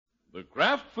The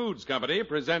Kraft Foods Company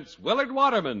presents Willard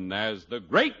Waterman as the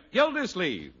Great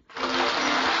Gildersleeve. The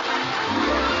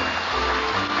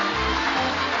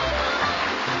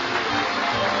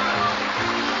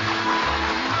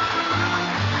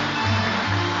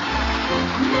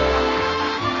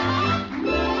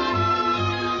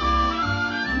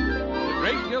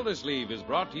Great Gildersleeve is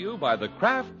brought to you by the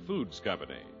Kraft Foods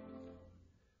Company.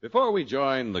 Before we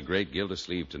join the Great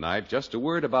Gildersleeve tonight, just a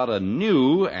word about a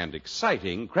new and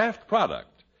exciting Kraft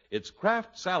product. It's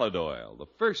Kraft Salad Oil, the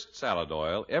first salad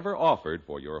oil ever offered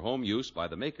for your home use by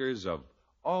the makers of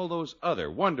all those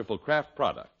other wonderful Kraft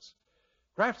products.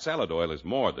 Kraft Salad Oil is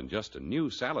more than just a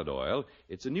new salad oil.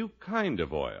 It's a new kind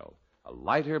of oil, a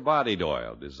lighter-bodied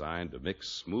oil designed to mix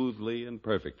smoothly and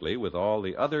perfectly with all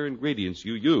the other ingredients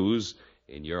you use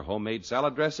in your homemade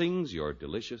salad dressings, your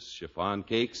delicious chiffon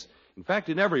cakes, in fact,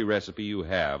 in every recipe you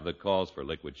have that calls for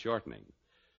liquid shortening.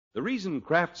 The reason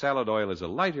Kraft Salad Oil is a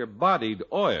lighter-bodied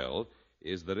oil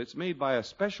is that it's made by a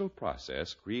special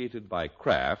process created by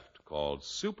Kraft called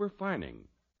superfining.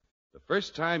 The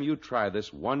first time you try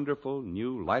this wonderful,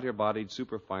 new, lighter-bodied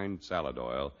superfine salad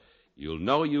oil, you'll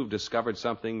know you've discovered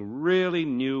something really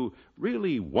new,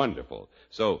 really wonderful.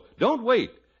 So don't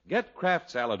wait. Get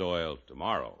Kraft Salad Oil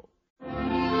tomorrow.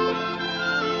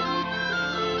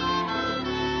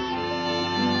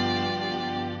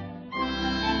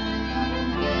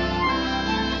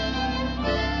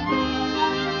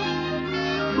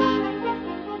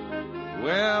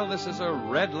 Well, this is a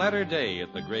red-letter day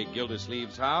at the Great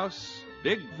Gildersleeve's house.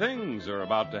 Big things are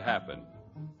about to happen.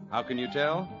 How can you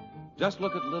tell? Just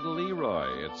look at little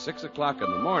Leroy. It's 6 o'clock in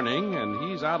the morning, and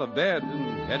he's out of bed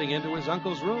and heading into his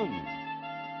uncle's room.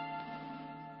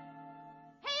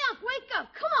 Hey, Unc, wake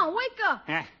up. Come on, wake up.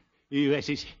 What's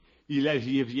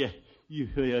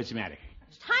the matter?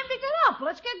 It's time to get up.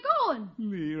 Let's get going.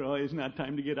 Leroy, it's not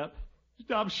time to get up.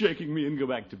 Stop shaking me and go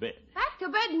back to bed. Back to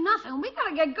bed, nothing. We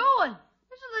gotta get going.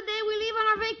 This is the day we leave on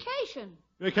our vacation.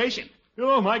 Vacation?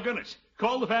 Oh, my goodness.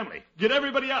 Call the family. Get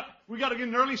everybody up. We got to get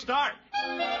an early start.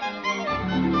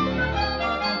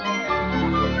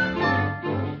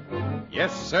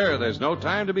 Yes, sir, there's no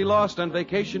time to be lost on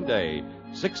vacation day.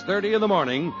 6:30 in the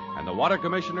morning, and the water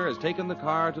commissioner has taken the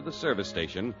car to the service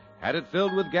station, had it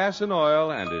filled with gas and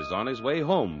oil, and is on his way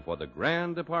home for the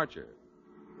grand departure.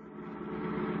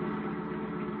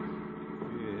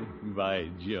 By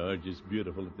George, it's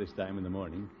beautiful at this time in the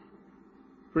morning.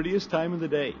 Prettiest time of the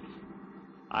day.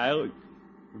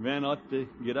 Man ought to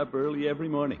get up early every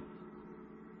morning.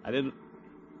 I didn't...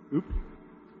 Oop.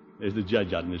 There's the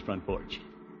judge out on his front porch.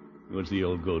 What's the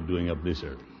old goat doing up this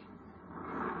early?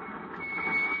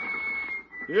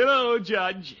 Hello,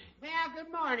 Judge. Well,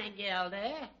 good morning,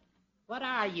 Gildy. What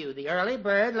are you, the early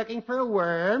bird looking for a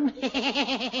worm?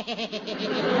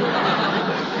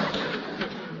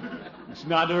 It's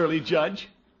not early, Judge.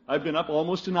 I've been up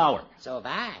almost an hour. So have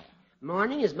I.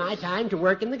 Morning is my time to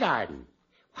work in the garden.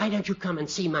 Why don't you come and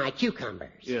see my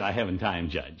cucumbers? Yeah, I haven't time,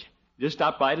 Judge. Just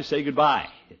stopped by to say goodbye.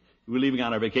 We're leaving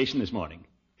on our vacation this morning.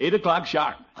 8 o'clock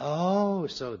sharp. Oh,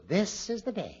 so this is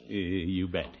the day. You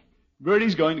bet.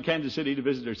 Bertie's going to Kansas City to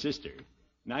visit her sister.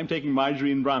 And I'm taking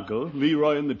Marjorie and Bronco,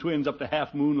 Leroy and the twins up to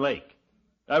Half Moon Lake.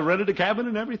 I've rented a cabin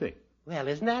and everything. Well,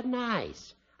 isn't that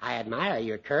nice? I admire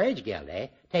your courage, Gildy,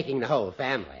 taking the whole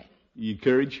family. You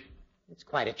courage? It's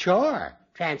quite a chore,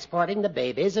 transporting the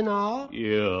babies and all.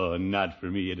 Yeah, not for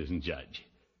me, it isn't, Judge.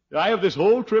 I have this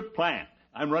whole trip planned.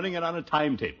 I'm running it on a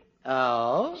timetable.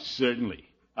 Oh? Certainly.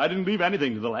 I didn't leave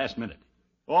anything to the last minute.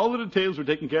 All the details were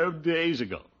taken care of days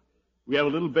ago. We have a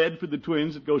little bed for the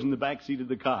twins that goes in the back seat of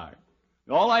the car.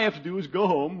 All I have to do is go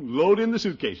home, load in the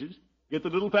suitcases, get the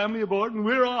little family aboard, and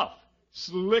we're off.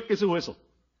 Slick as a whistle.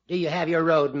 Do you have your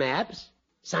road maps?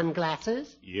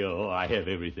 Sunglasses? Yo, I have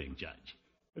everything, Judge.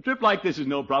 A trip like this is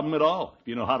no problem at all if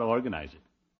you know how to organize it.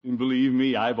 And believe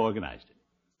me, I've organized it.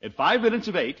 At 5 minutes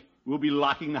of 8, we'll be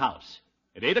locking the house.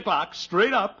 At 8 o'clock,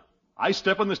 straight up, I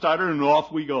step on the starter and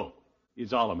off we go.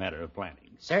 It's all a matter of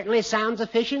planning. Certainly sounds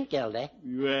efficient, Gildy.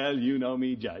 Well, you know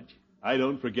me, Judge. I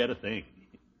don't forget a thing.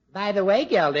 By the way,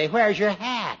 Gildy, where's your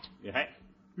hat? Your hat?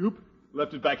 Oop,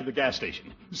 left it back at the gas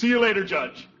station. See you later,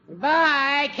 Judge.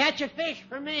 Bye. Catch a fish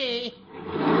for me.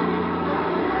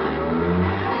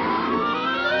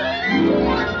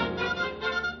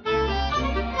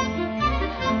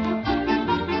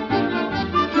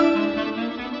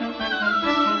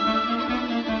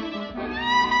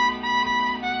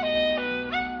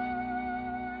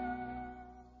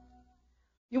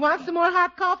 You want some more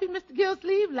hot coffee, Mr.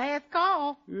 Gildersleeve? Last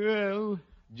call. Well,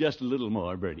 just a little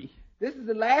more, Bertie. This is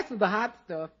the last of the hot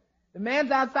stuff. The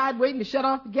man's outside waiting to shut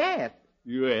off the gas.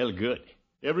 Well, good.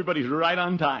 Everybody's right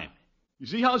on time. You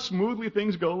see how smoothly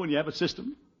things go when you have a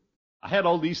system? I had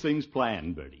all these things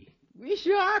planned, Bertie. We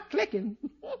sure are clicking.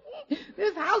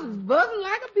 This house is buzzing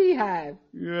like a beehive.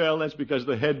 Well, that's because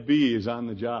the head bee is on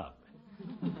the job.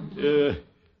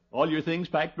 All your things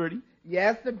packed, Bertie?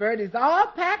 Yes, sir, Bert. It's all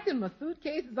packed and my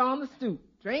suitcase is on the stoop.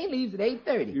 Train leaves at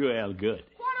 8:30. Well, good.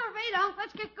 8:15, Unc.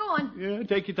 Let's get going. Yeah,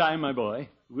 take your time, my boy.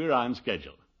 We're on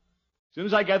schedule. As soon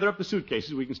as I gather up the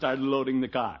suitcases, we can start loading the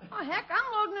car. Oh, heck,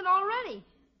 I'm loading it already.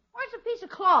 Where's the piece of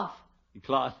cloth? The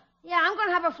cloth? Yeah, I'm going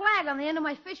to have a flag on the end of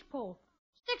my fish pole.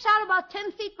 Sticks out about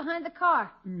 10 feet behind the car.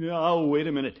 Oh, wait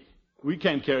a minute. We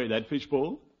can't carry that fish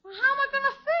pole. Well, how am I going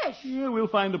to fish? Yeah, we'll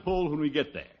find a pole when we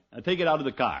get there. Now take it out of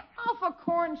the car. Oh, for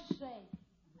corn's sake.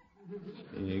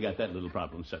 You got that little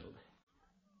problem settled.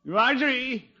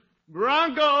 Marjorie!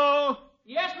 Bronco!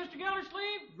 Yes, Mr.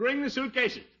 Gildersleeve? Bring the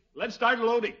suitcases. Let's start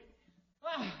loading.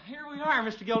 Well, here we are,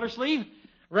 Mr. Gildersleeve.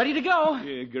 Ready to go.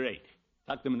 Yeah, great.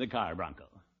 Tuck them in the car, Bronco.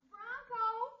 Bronco,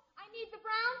 I need the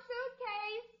brown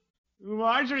suitcase.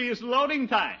 Marjorie, it's loading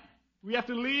time. We have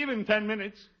to leave in 10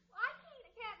 minutes. I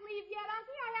can't leave yet,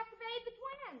 Auntie. I have to bathe the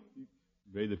twins.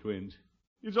 Bathe the twins.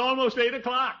 It's almost 8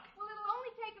 o'clock. Well, it'll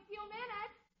only take a few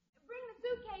minutes. Bring the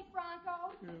suitcase, Bronco.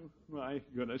 Oh, my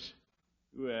goodness.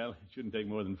 Well, it shouldn't take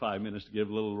more than 5 minutes to give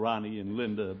little Ronnie and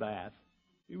Linda a bath.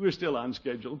 We're still on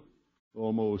schedule.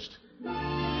 Almost.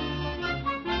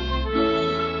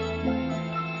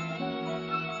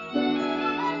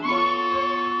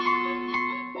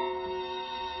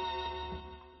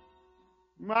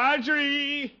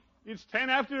 Marjorie, it's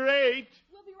 8:10.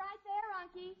 We'll be right there,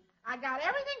 Unky. I got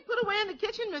everything put away in the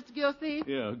kitchen, Mr. Gildersleeve.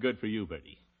 Yeah, good for you,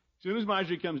 Bertie. As soon as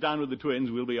Marjorie comes down with the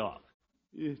twins, we'll be off.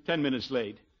 10 minutes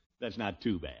late. That's not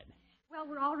too bad. Well,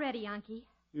 we're all ready, Unky.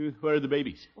 Where are the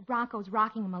babies? Well, Bronco's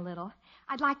rocking them a little.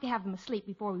 I'd like to have them asleep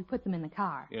before we put them in the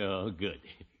car. Oh, good.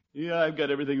 Yeah, I've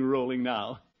got everything rolling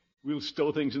now. We'll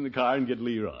stow things in the car and get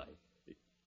Leroy.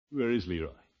 Where is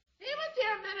Leroy? He was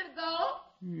here a minute ago.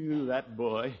 That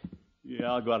boy.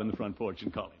 Yeah, I'll go out on the front porch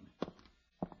and call him.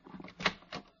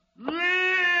 Leroy!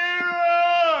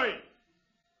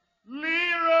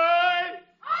 Leroy!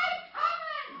 I'm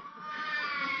coming!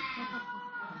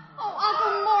 Oh,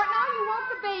 Uncle Mort, now you woke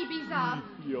the babies up.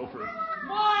 Yofer.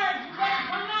 Marge, better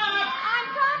come out. I'm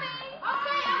coming.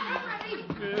 Okay, I'm ready.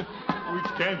 We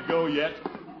can't go yet.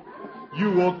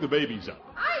 You woke the babies up.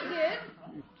 I did.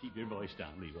 Keep your voice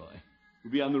down, Leroy.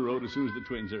 We'll be on the road as soon as the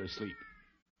twins are asleep.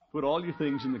 Put all your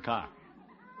things in the car.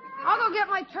 I'll go get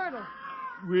my turtle.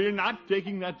 We're not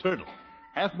taking that turtle.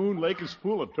 Half Moon Lake is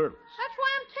full of turtles. That's why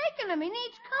I'm taking him. He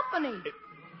needs company.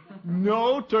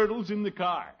 No turtles in the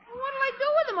car. Well, what'll I do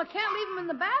with him? I can't leave him in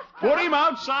the bathtub. Put him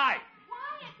outside.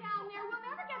 Quiet down there. We'll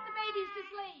never get the babies to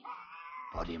sleep.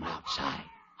 Put him outside.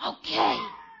 Okay.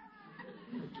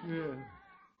 Yeah.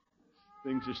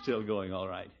 Things are still going all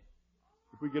right.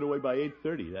 If we get away by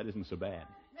 8:30, that isn't so bad.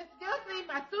 Mr. Gildersleeve,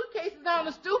 my suitcase is on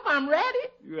the stoop. I'm ready.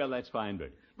 Well, that's fine,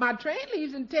 Bertie. My train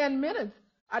leaves in 10 minutes.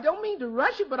 I don't mean to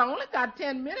rush you, but I only got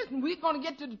 10 minutes, and we're going to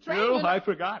get to the train. Oh, I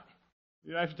forgot.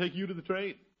 I have to take you to the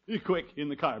train. Quick, in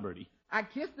the car, Bertie. I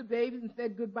kissed the babies and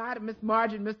said goodbye to Miss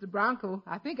Marge and Mr. Bronco.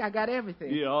 I think I got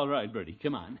everything. Yeah, all right, Bertie.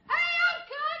 Come on. Hey,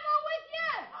 can I go with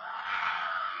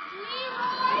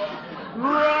you?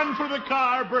 Leroy? Run for the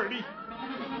car, Bertie.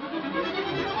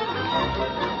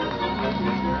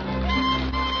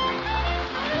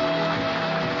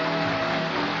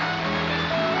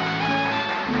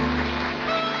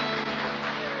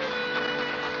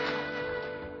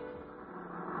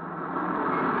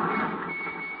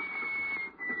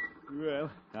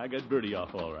 Well, I got Bertie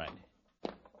off all right.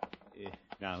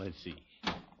 Now, let's see.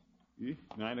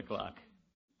 9 o'clock.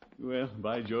 Well,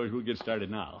 by George, we'll get started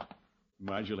now.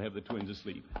 Marge will have the twins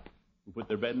asleep. We'll put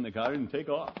their bed in the car and take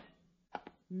off.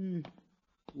 1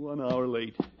 hour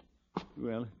late.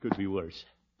 Well, could be worse.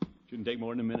 Shouldn't take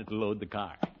more than a minute to load the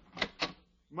car.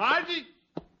 Marjorie!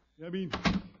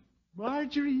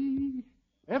 Marjorie!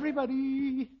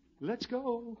 Everybody, let's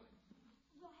go.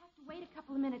 We'll have to wait a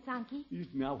couple of minutes, Unky.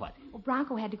 Now what? Well,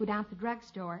 Bronco had to go down to the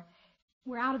drugstore.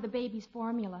 We're out of the baby's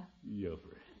formula.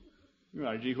 Yofer.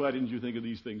 Margie, why didn't you think of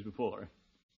these things before?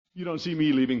 You don't see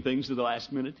me leaving things to the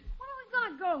last minute? When are we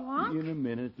going to go, Unc? In a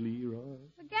minute, Leroy.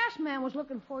 The gas man was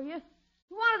looking for you.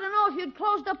 He wanted to know if you'd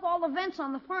closed up all the vents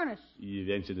on the furnace.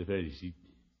 Vents in the furnace.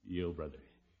 Yo, brother.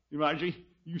 Margie,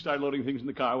 you start loading things in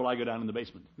the car while I go down in the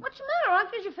basement. What's the matter,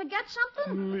 Unc? Did you forget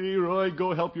something? Leroy,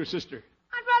 go help your sister.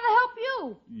 I'd rather help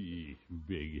you.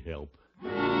 Big help.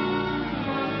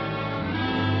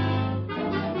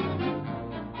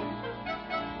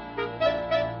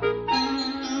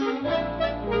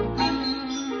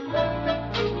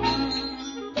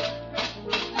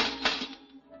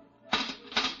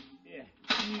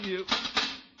 You.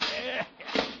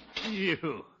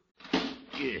 You.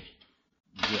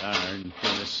 Darn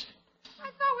furnace. I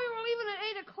thought we were leaving at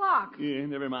 8 o'clock. Yeah,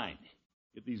 never mind.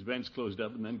 Get these vents closed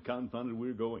up, and then confounded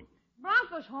we're going.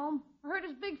 Bronco's home. I heard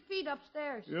his big feet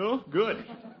upstairs. Oh, good.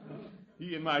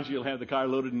 He and Margie will have the car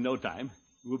loaded in no time.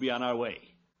 We'll be on our way.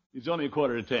 It's only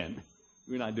 9:45.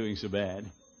 We're not doing so bad.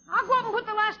 I'll go up and put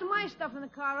the last of my stuff in the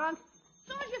car, Unc. As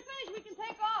soon as you finish, we can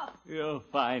take off. Oh,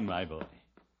 fine, my boy.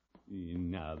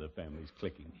 Now the family's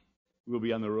clicking. We'll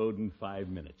be on the road in 5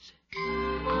 minutes.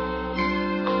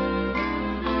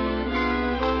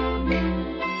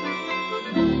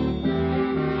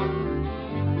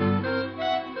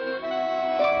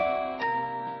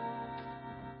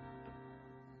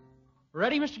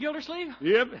 Ready, Mr. Gildersleeve?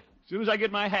 Yep. As soon as I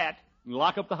get my hat and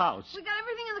lock up the house. We got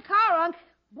everything in the car, Unc.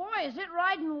 Boy, is it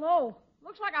riding low.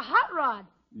 Looks like a hot rod.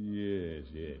 Yes.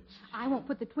 I won't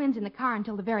put the twins in the car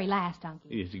until the very last, Unky.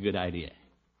 It's a good idea.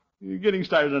 Getting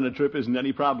started on a trip isn't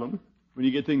any problem when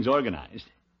you get things organized.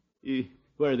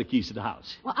 Where are the keys to the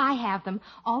house? Well, I have them.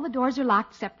 All the doors are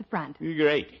locked except the front.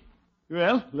 Great.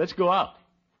 Well, let's go out.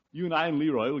 You and I and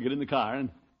Leroy will get in the car, and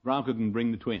Bronco can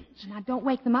bring the twins. Now, don't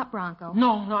wake them up, Bronco.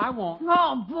 No, I won't.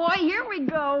 Oh, boy, here we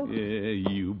go.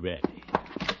 You bet.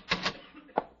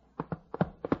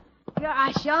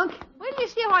 Gosh, Unc. Wait till you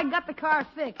see how I got the car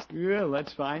fixed. Well,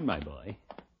 that's fine, my boy.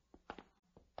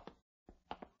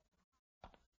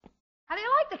 How do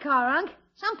you like the car, Unc?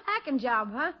 Some packing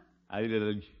job, huh?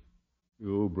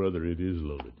 Oh, brother, it is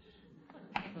loaded.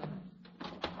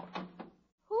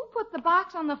 Who put the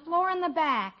box on the floor in the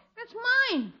back? That's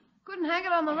mine. Couldn't hang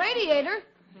it on the radiator.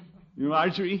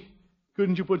 Marjorie,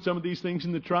 couldn't you put some of these things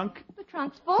in the trunk? The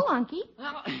trunk's full, Unky.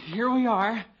 Well, here we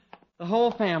are. The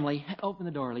whole family. Open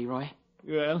the door, Leroy.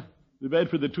 Well, the bed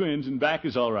for the twins and back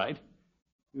is all right.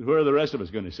 Where are the rest of us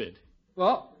going to sit?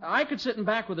 Well, I could sit in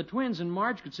back with the twins, and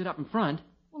Marge could sit up in front.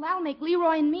 Well, that'll make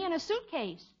Leroy and me in a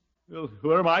suitcase. Well,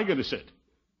 where am I going to sit?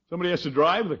 Somebody has to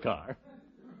drive the car.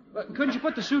 Couldn't you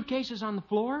put the suitcases on the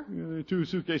floor? There are 2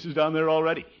 suitcases down there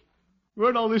already.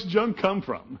 Where'd all this junk come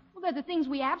from? Well, they're the things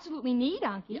we absolutely need,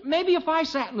 Unky. Maybe if I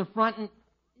sat in the front and...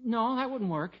 No, that wouldn't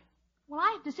work. Well,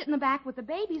 I have to sit in the back with the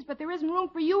babies, but there isn't room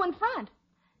for you in front.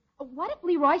 What if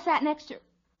Leroy sat next to...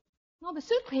 No, the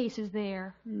suitcase is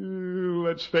there.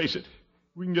 Let's face it.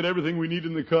 We can get everything we need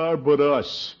in the car but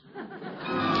us.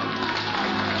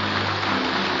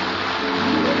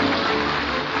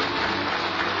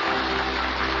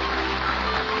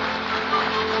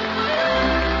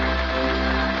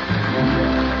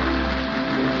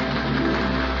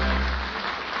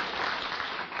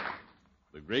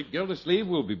 The great Gildersleeve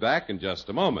will be back in just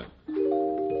a moment.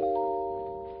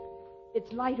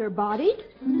 It's lighter bodied.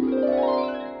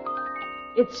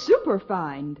 It's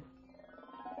superfine.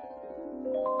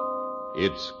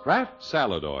 It's Kraft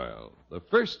Salad Oil, the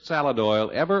first salad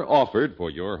oil ever offered for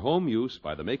your home use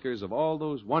by the makers of all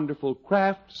those wonderful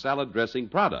Kraft salad dressing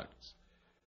products.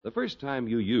 The first time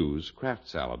you use Kraft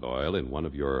Salad Oil in one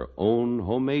of your own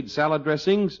homemade salad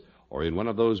dressings, or in one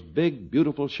of those big,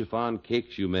 beautiful chiffon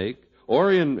cakes you make,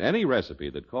 or in any recipe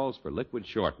that calls for liquid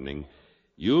shortening,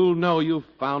 you'll know you've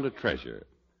found a treasure.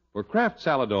 For Kraft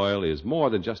Salad Oil is more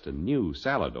than just a new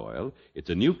salad oil. It's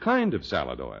a new kind of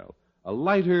salad oil, a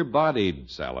lighter-bodied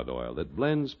salad oil that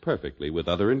blends perfectly with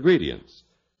other ingredients.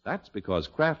 That's because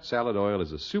Kraft Salad Oil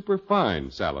is a superfine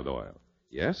salad oil.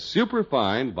 Yes,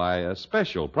 superfine by a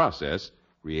special process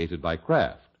created by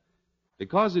Kraft.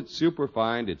 Because it's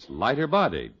superfine, it's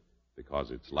lighter-bodied.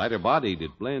 Because it's lighter-bodied,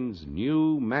 it blends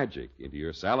new magic into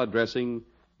your salad dressing,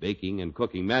 baking, and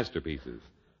cooking masterpieces.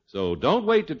 So don't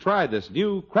wait to try this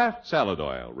new Kraft Salad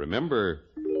Oil. Remember,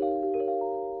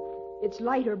 It's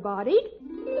lighter bodied.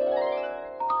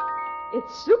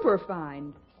 It's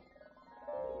superfine.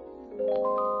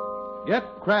 get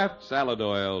Kraft Salad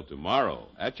Oil tomorrow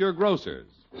at your grocer's.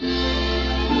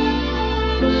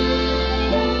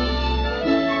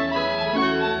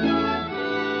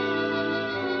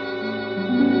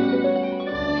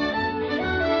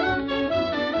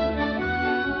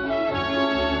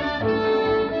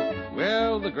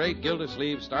 The great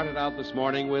Gildersleeve started out this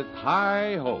morning with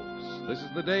high hopes. This is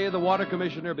the day the water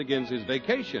commissioner begins his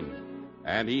vacation,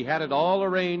 and he had it all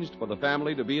arranged for the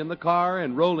family to be in the car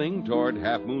and rolling toward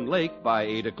Half Moon Lake by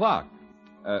 8 o'clock.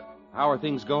 How are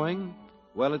things going?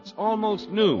 Well, it's almost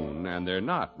noon, and they're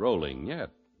not rolling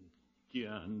yet.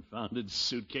 Confounded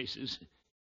suitcases.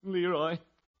 Leroy,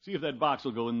 see if that box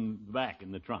will go in the back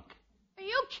in the trunk. Are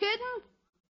you kidding?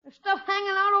 There's stuff hanging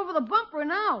out over the bumper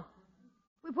now.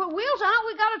 We put wheels on it,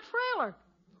 we got a trailer.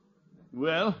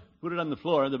 Well, put it on the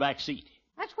floor of the back seat.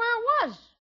 That's where it was.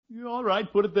 All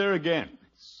right, put it there again.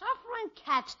 Suffering and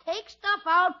cats. Take stuff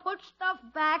out, put stuff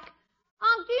back.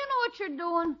 Unc, do you know what you're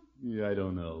doing? Yeah, I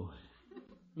don't know.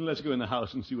 Let's go in the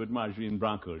house and see what Marjorie and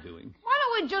Bronco are doing. Why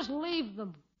don't we just leave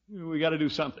them? We got to do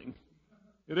something.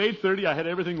 At 8:30, I had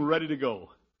everything ready to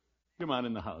go. Come on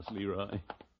in the house, Leroy.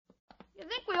 You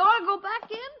think we ought to go back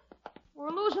in?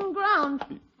 We're losing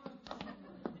ground.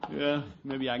 Yeah,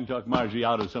 maybe I can talk Marjorie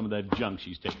out of some of that junk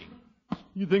she's taking.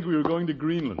 You think we were going to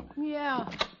Greenland? Yeah.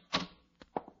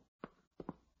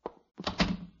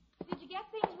 Did you get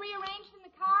things rearranged in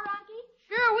the car, Unky?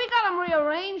 Sure, we got them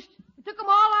rearranged. We took them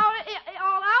all out,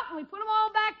 and we put them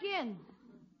all back in.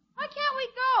 Why can't we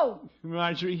go?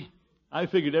 Marjorie, I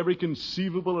figured every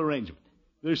conceivable arrangement.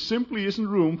 There simply isn't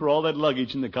room for all that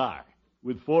luggage in the car,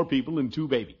 with 4 people and 2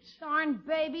 babies. Darn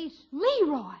babies.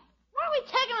 Leroy! What are we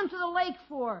taking them to the lake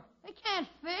for? They can't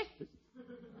fish.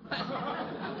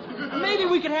 Maybe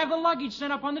we could have the luggage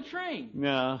sent up on the train.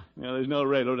 No, there's no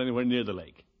railroad anywhere near the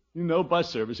lake. No bus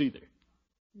service either.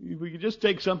 We could just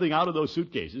take something out of those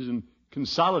suitcases and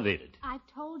consolidate it. I've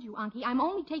told you, Unky, I'm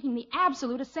only taking the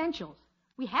absolute essentials.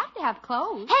 We have to have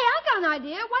clothes. Hey, I got an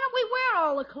idea. Why don't we wear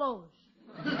all the clothes?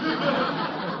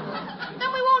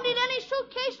 Then we won't need any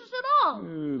suitcases at all.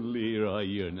 Oh, Leroy,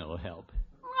 you're no help.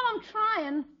 Well, I'm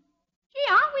trying. Gee,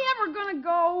 aren't we ever going to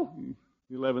go?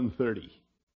 11:30.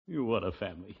 What a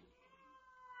family.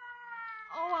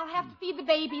 Oh, I'll have to feed the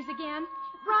babies again.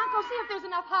 Bronco, see if there's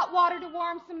enough hot water to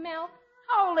warm some milk.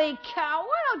 Holy cow,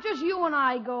 why don't just you and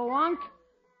I go, Unc?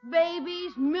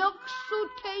 Babies, milk,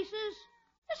 suitcases.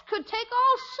 This could take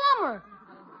all summer.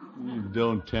 You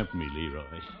don't tempt me,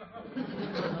 Leroy.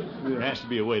 There has to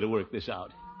be a way to work this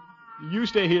out. You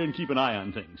stay here and keep an eye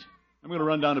on things. I'm going to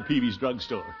run down to Peavy's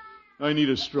drugstore. I need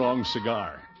a strong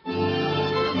cigar.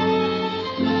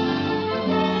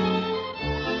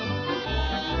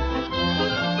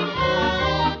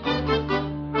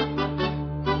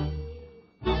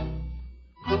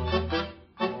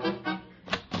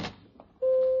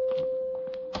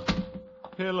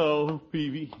 Hello,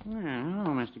 Peavy. Well,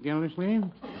 hello, Mr. Gildersleeve.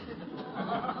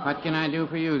 What can I do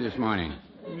for you this morning?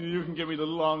 You can give me the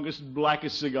longest,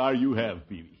 blackest cigar you have,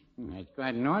 Peavy. That's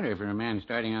quite an order for a man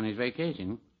starting on his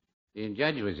vacation. The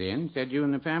judge was in, said you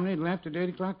and the family had left at 8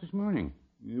 o'clock this morning.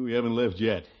 We haven't left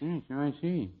yet. Yes, so I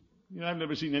see. I've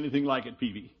never seen anything like it,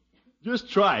 Peavy. Just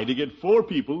try to get 4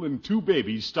 people and 2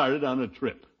 babies started on a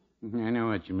trip. I know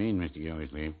what you mean, Mr.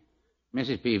 Gildersleeve.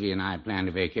 Mrs. Peavy and I planned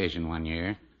a vacation one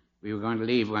year. We were going to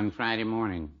leave one Friday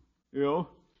morning. You know?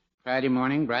 Friday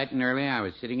morning, bright and early, I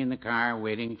was sitting in the car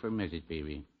waiting for Mrs.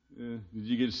 Peavy. Did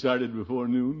you get started before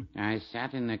noon? I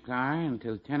sat in the car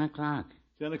until 10 o'clock.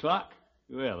 10 o'clock?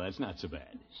 Well, that's not so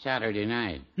bad. Saturday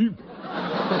night.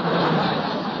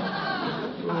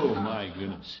 Oh, my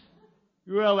goodness.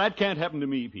 Well, that can't happen to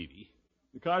me, Peavy.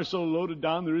 The car's so loaded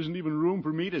down there isn't even room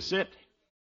for me to sit.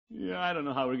 Yeah, I don't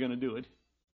know how we're going to do it.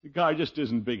 The car just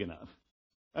isn't big enough.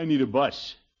 I need a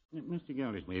bus. Mr.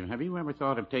 Gildersleeve, have you ever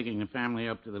thought of taking the family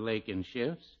up to the lake in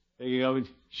shifts? Taking out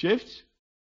shifts?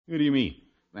 What do you mean?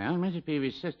 Well, Mrs.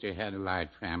 Peavy's sister had a large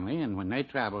family, and when they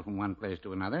travel from one place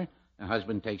to another, the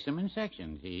husband takes them in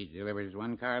sections. He delivers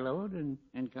one carload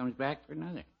and comes back for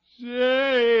another.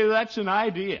 Say, that's an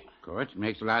idea. Of course, it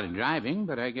makes a lot of driving,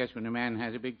 but I guess when a man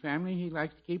has a big family, he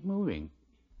likes to keep moving.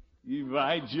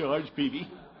 By George, Peavy.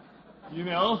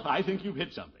 I think you've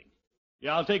hit something.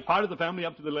 Yeah, I'll take part of the family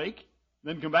up to the lake,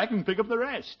 then come back and pick up the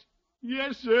rest.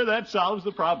 Yes, sir, that solves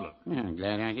the problem. Yeah, I'm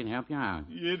glad I can help you out.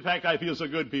 In fact, I feel so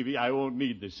good, Peavy, I won't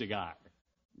need the cigar.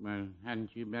 Well,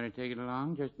 hadn't you better take it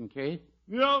along, just in case?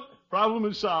 No, problem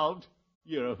is solved.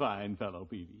 You're a fine fellow,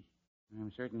 Peavy.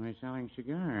 I'm certainly selling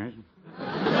cigars.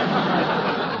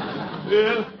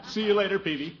 Well, see you later,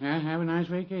 Peavy. Have a nice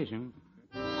vacation.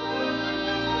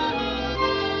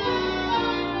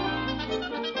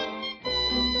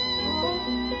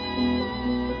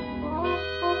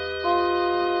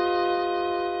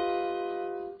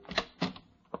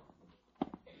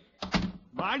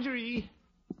 Marjorie,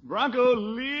 Bronco,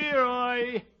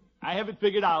 Leroy, I have it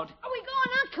figured out. Are we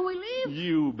going out? Can we leave?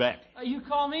 You bet. You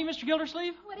call me, Mr.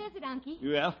 Gildersleeve? What is it, Unky?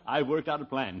 Well, I've worked out a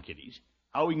plan, kiddies.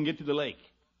 How we can get to the lake.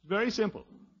 It's very simple.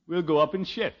 We'll go up in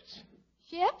shifts.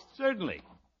 Shifts? Certainly.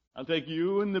 I'll take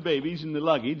you and the babies and the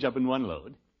luggage up in one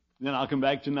load. Then I'll come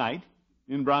back tonight,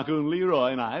 and Bronco and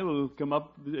Leroy and I will come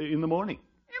up in the morning.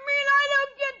 You mean I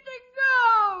don't get to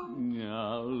go?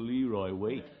 No, Leroy,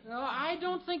 wait. I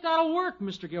don't think that'll work,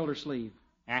 Mr. Gildersleeve.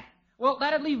 Huh? Well,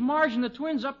 that'd leave Marge and the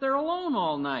twins up there alone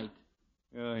all night.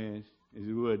 Oh, yes. Yes,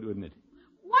 it would, wouldn't it?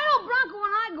 Why don't Bronco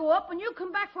and I go up and you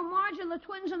come back for Marge and the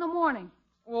twins in the morning?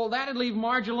 Well, that'd leave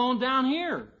Marge alone down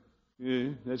here. Yeah,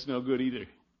 that's no good either.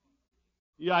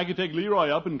 Yeah, I could take Leroy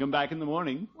up and come back in the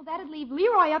morning. Well, that'd leave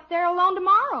Leroy up there alone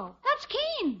tomorrow. That's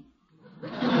keen.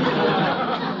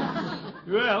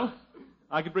 Well,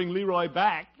 I could bring Leroy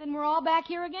back. Then we're all back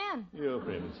here again. Oh,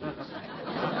 for heaven's sakes.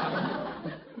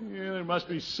 Yeah, there must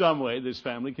be some way this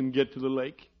family can get to the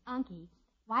lake. Unky,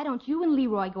 why don't you and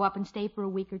Leroy go up and stay for a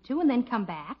week or two and then come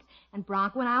back, and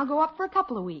Bronco and I'll go up for a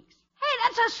couple of weeks. Hey,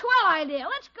 that's a swell idea.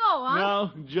 Let's go, Unc.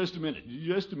 No, just a minute.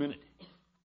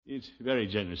 It's very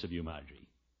generous of you, Marjorie.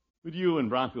 But you and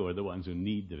Bronco are the ones who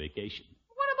need the vacation.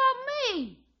 What about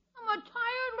me? I'm a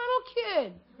tired little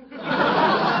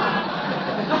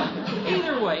kid.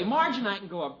 Either way, Marge and I can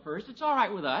go up first. It's all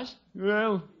right with us.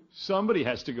 Well, somebody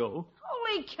has to go.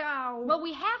 Holy cow. Well,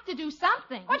 we have to do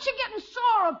something. What you getting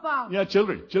sore about? Yeah,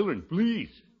 children, please.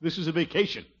 This is a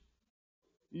vacation.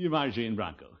 You, Marjorie and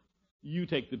Bronco, you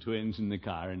take the twins in the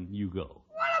car and you go.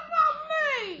 What about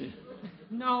me?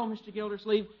 No, Mr.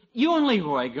 Gildersleeve. You and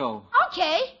Leroy go.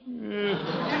 Okay.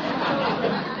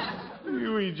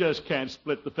 We just can't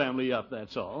split the family up,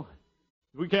 that's all.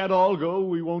 If we can't all go,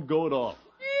 we won't go at all.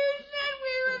 You said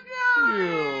we were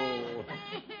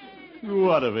going.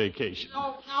 What a vacation.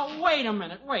 Oh, now, wait a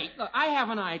minute. Wait. Look, I have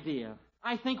an idea.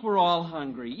 I think we're all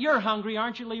hungry. You're hungry,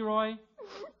 aren't you, Leroy?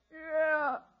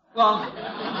 Yeah. Well, all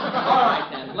right,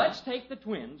 then. Let's take the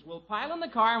twins. We'll pile in the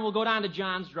car and we'll go down to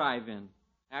John's drive-in.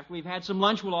 After we've had some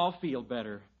lunch, we'll all feel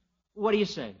better. What do you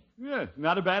say? Yeah,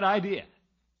 not a bad idea.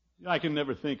 I can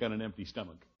never think on an empty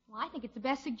stomach. Well, I think it's the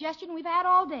best suggestion we've had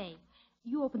all day.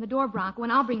 You open the door, Bronco,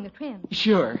 and I'll bring the twins.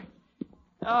 Sure.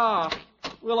 Oh,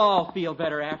 we'll all feel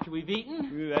better after we've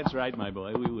eaten. That's right, my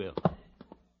boy, we will.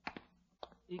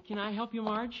 Can I help you,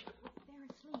 Marge? They're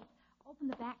asleep. Open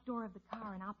the back door of the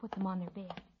car, and I'll put them on their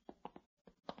bed.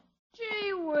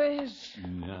 Gee whiz.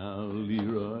 Now,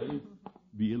 Leroy,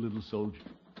 be a little soldier.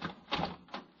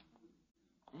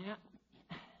 Yeah.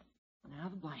 Now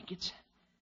the blankets.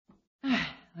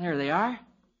 There they are.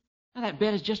 Now that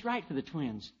bed is just right for the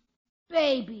twins.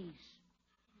 Babies.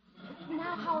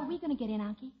 Now, how are we going to get in,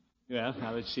 Unky? Well,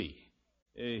 now let's see.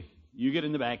 You get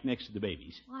in the back next to the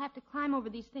babies. Well, I'll have to climb over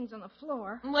these things on the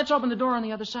floor. Let's open the door on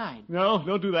the other side. No,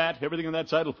 don't do that. Everything on that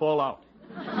side will fall out.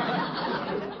 Why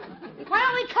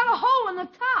don't we cut a hole in the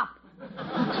top?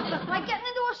 Like getting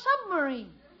into a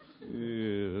submarine.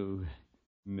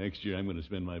 Next year I'm going to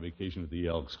spend my vacation at the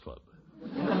Elks Club.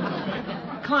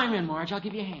 Climb in, Marge. I'll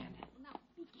give you a hand. Now,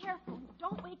 be careful.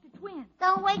 Don't wake the twins.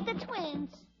 Don't wake the twins.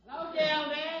 Hello,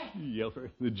 Gildy. Yelper,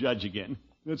 the judge again.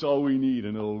 That's all we need,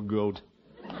 an old goat.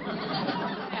 Well,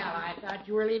 I thought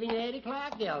you were leaving at 8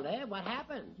 o'clock, Gildy. What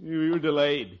happened? We were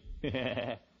delayed.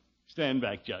 Stand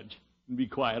back, Judge, and be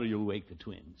quiet or you'll wake the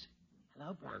twins.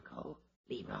 Hello, Bronco.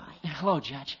 Leroy. Hello,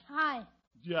 Judge. Hi.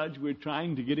 Judge, we're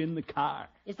trying to get in the car.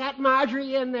 Is that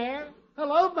Marjorie in there?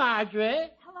 Hello,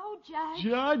 Marjorie. Hello, Judge.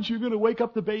 Judge, you're going to wake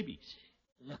up the babies.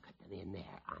 Look at them in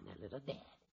there on their little bed.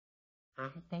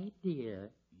 Aren't they dear?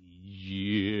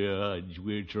 Judge,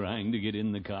 we're trying to get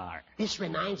in the car. This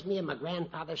reminds me of my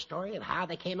grandfather's story of how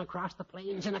they came across the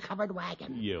plains in a covered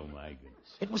wagon. Oh, my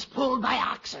goodness. It was pulled by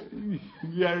oxen.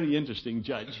 Very interesting,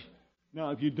 Judge. Now,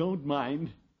 if you don't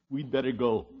mind, we'd better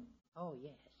go. Oh,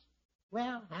 yes.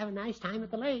 Well, have a nice time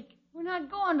at the lake. We're not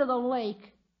going to the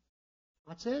lake.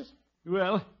 What's this?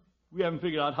 Well, we haven't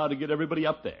figured out how to get everybody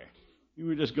up there. We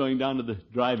were just going down to the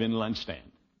drive-in lunch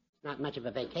stand. It's not much of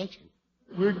a vacation.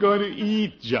 We're going to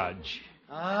eat, Judge.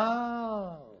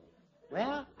 Oh.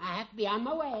 Well, I have to be on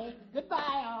my way.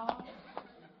 Goodbye, all.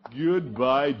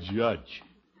 Goodbye, Judge.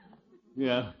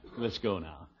 Yeah, let's go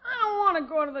now. I don't want to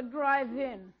go to the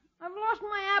drive-in. I've lost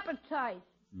my appetite.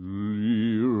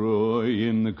 Leroy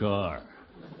in the car.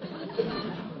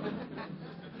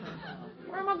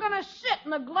 Where am I going to sit,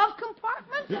 in the glove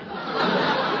compartment?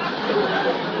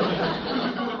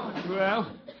 Well,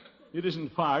 it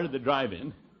isn't far to the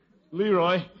drive-in.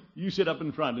 Leroy, you sit up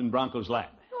in front in Bronco's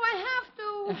lap. Do I have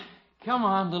to? Come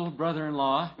on, little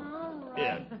brother-in-law.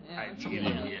 Yeah, I get in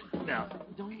here. Now,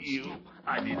 Don't you, step.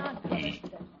 I didn't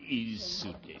ease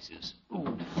suitcases.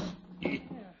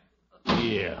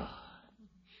 Yeah.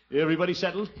 Everybody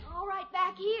settled? All right,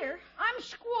 back here. I'm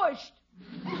squished.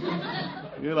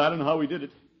 Well, I don't know how we did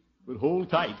it, but hold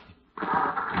tight.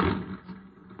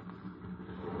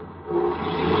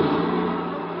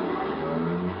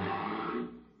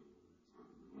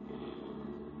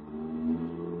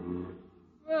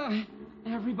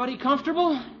 Everybody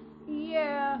comfortable?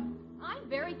 Yeah. I'm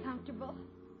very comfortable.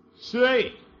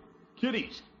 Say,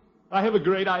 kiddies, I have a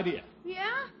great idea.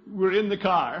 Yeah? We're in the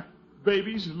car.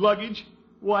 Babies, luggage.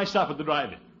 Why stop at the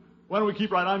drive-in? Why don't we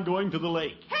keep right on going to the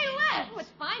lake? Hey, Oh, it's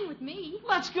fine with me.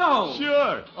 Let's go.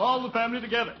 Sure, all the family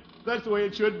together. That's the way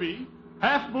it should be.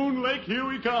 Half Moon Lake, here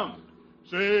we come.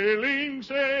 Sailing,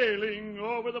 sailing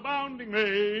over the bounding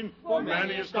main. For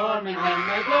many a stormy wind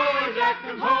may blow, Jack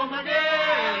comes home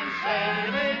again.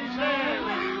 Sailing,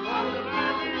 sailing over the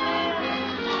bounding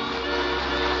main.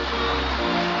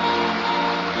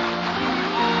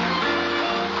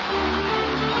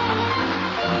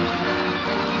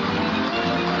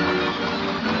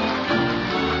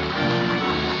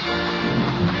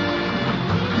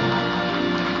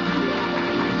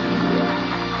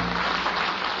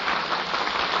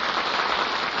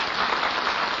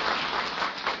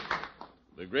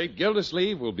 The Great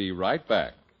Gildersleeve will be right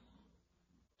back.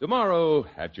 Tomorrow,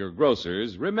 at your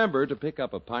grocer's, remember to pick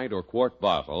up a pint or quart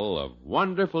bottle of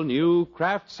wonderful new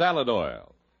Kraft Salad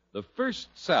Oil. The first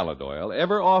salad oil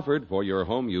ever offered for your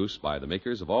home use by the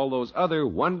makers of all those other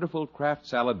wonderful Kraft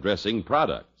salad dressing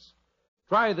products.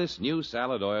 Try this new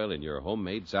salad oil in your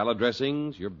homemade salad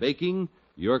dressings, your baking,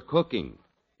 your cooking.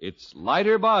 It's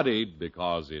lighter bodied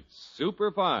because it's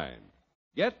super fine.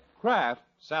 Get Kraft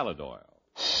Salad Oil.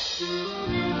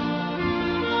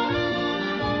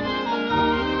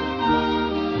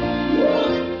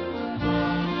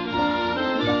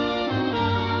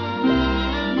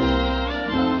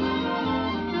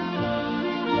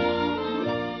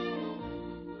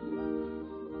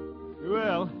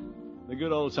 Well, the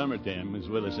good old summertime is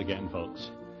with us again,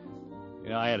 folks.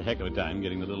 I had a heck of a time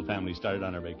getting the little family started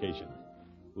on our vacation.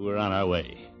 We were on our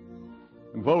way.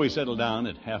 Before we settle down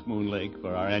at Half Moon Lake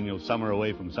for our annual summer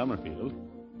away from Summerfield,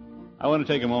 I want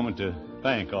to take a moment to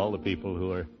thank all the people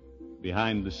who are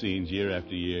behind the scenes year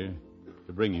after year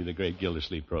to bring you the Great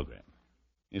Gildersleeve program.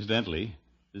 Incidentally,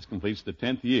 this completes the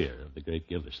 10th year of the Great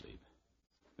Gildersleeve.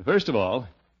 First of all,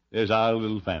 there's our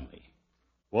little family.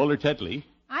 Walter Tetley.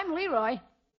 I'm Leroy.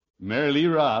 Mary Lee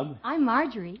Robb. I'm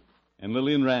Marjorie. And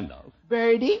Lillian Randolph.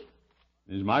 Birdie.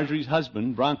 There's Marjorie's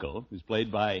husband, Bronco, who's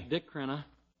played by Dick Crenna.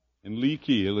 And Lee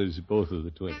Keel is both of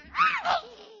the twins.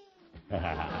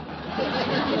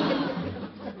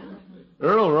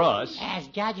 Earl Ross As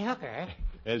Judge Hooker.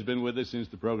 has been with us since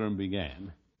the program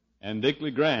began. And Dick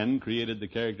LeGrand created the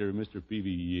character of Mr.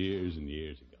 Peavy years and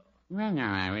years ago. Well, no,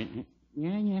 I would.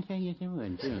 Yeah, yes, I guess I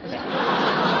would, too.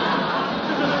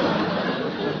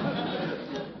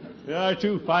 Our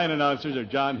two fine announcers are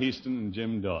John Heaston and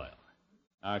Jim Doyle.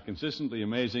 Our consistently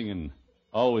amazing and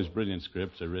always brilliant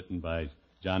scripts are written by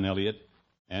John Elliott,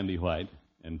 Andy White,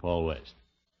 and Paul West.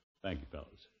 Thank you, fellows.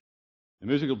 The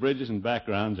musical bridges and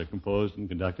backgrounds are composed and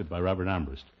conducted by Robert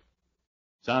Armbruster.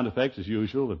 Sound effects, as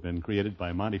usual, have been created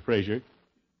by Monty Frazier,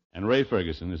 and Ray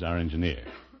Ferguson is our engineer.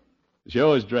 The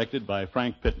show is directed by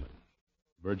Frank Pittman.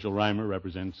 Virgil Reimer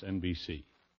represents NBC.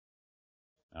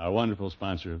 Our wonderful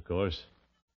sponsor, of course,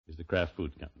 is the Kraft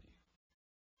Food Company.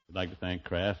 We'd like to thank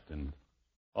Kraft and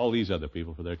all these other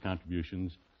people for their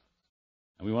contributions.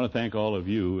 And we want to thank all of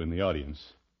you in the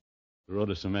audience who wrote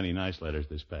us so many nice letters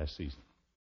this past season.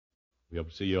 We hope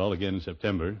to see you all again in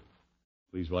September.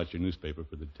 Please watch your newspaper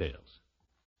for the details.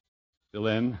 Till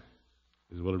then,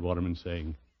 this is Willard Waterman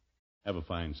saying, have a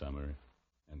fine summer,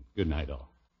 and good night all.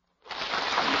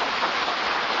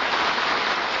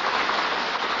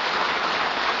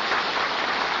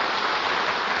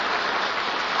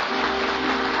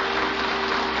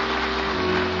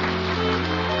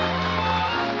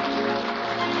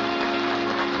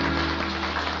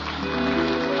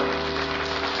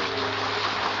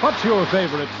 What's your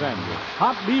favorite sandwich?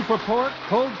 Hot beef or pork,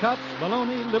 cold cuts,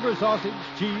 bologna, liver sausage,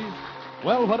 cheese?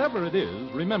 Well, whatever it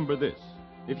is, remember this.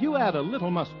 If you add a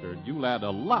little mustard, you'll add a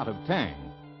lot of tang.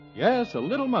 Yes, a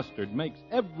little mustard makes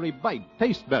every bite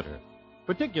taste better,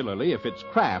 particularly if it's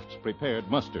Kraft's prepared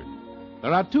mustard.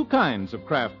 There are two kinds of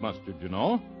Kraft mustard, you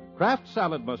know. Kraft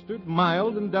salad mustard,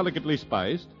 mild and delicately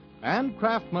spiced, and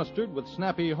Kraft mustard with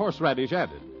snappy horseradish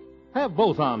added. Have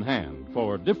both on hand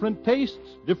for different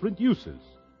tastes, different uses.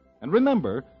 And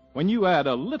remember, when you add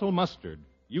a little mustard,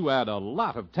 you add a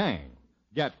lot of tang.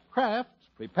 Get Kraft's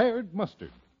prepared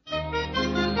mustard.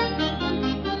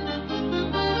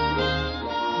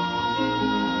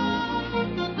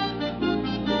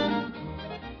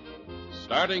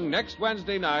 Starting next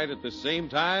Wednesday night at the same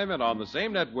time and on the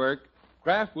same network,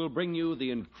 Kraft will bring you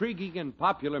the intriguing and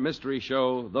popular mystery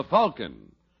show, The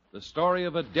Falcon, the story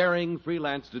of a daring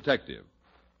freelance detective.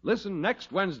 Listen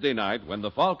next Wednesday night when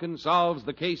the Falcon solves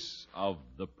the case of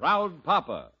the Proud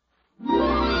Papa.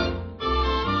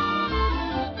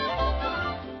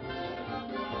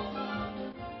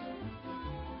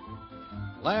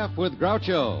 Laugh with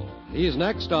Groucho. He's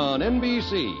next on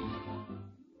NBC.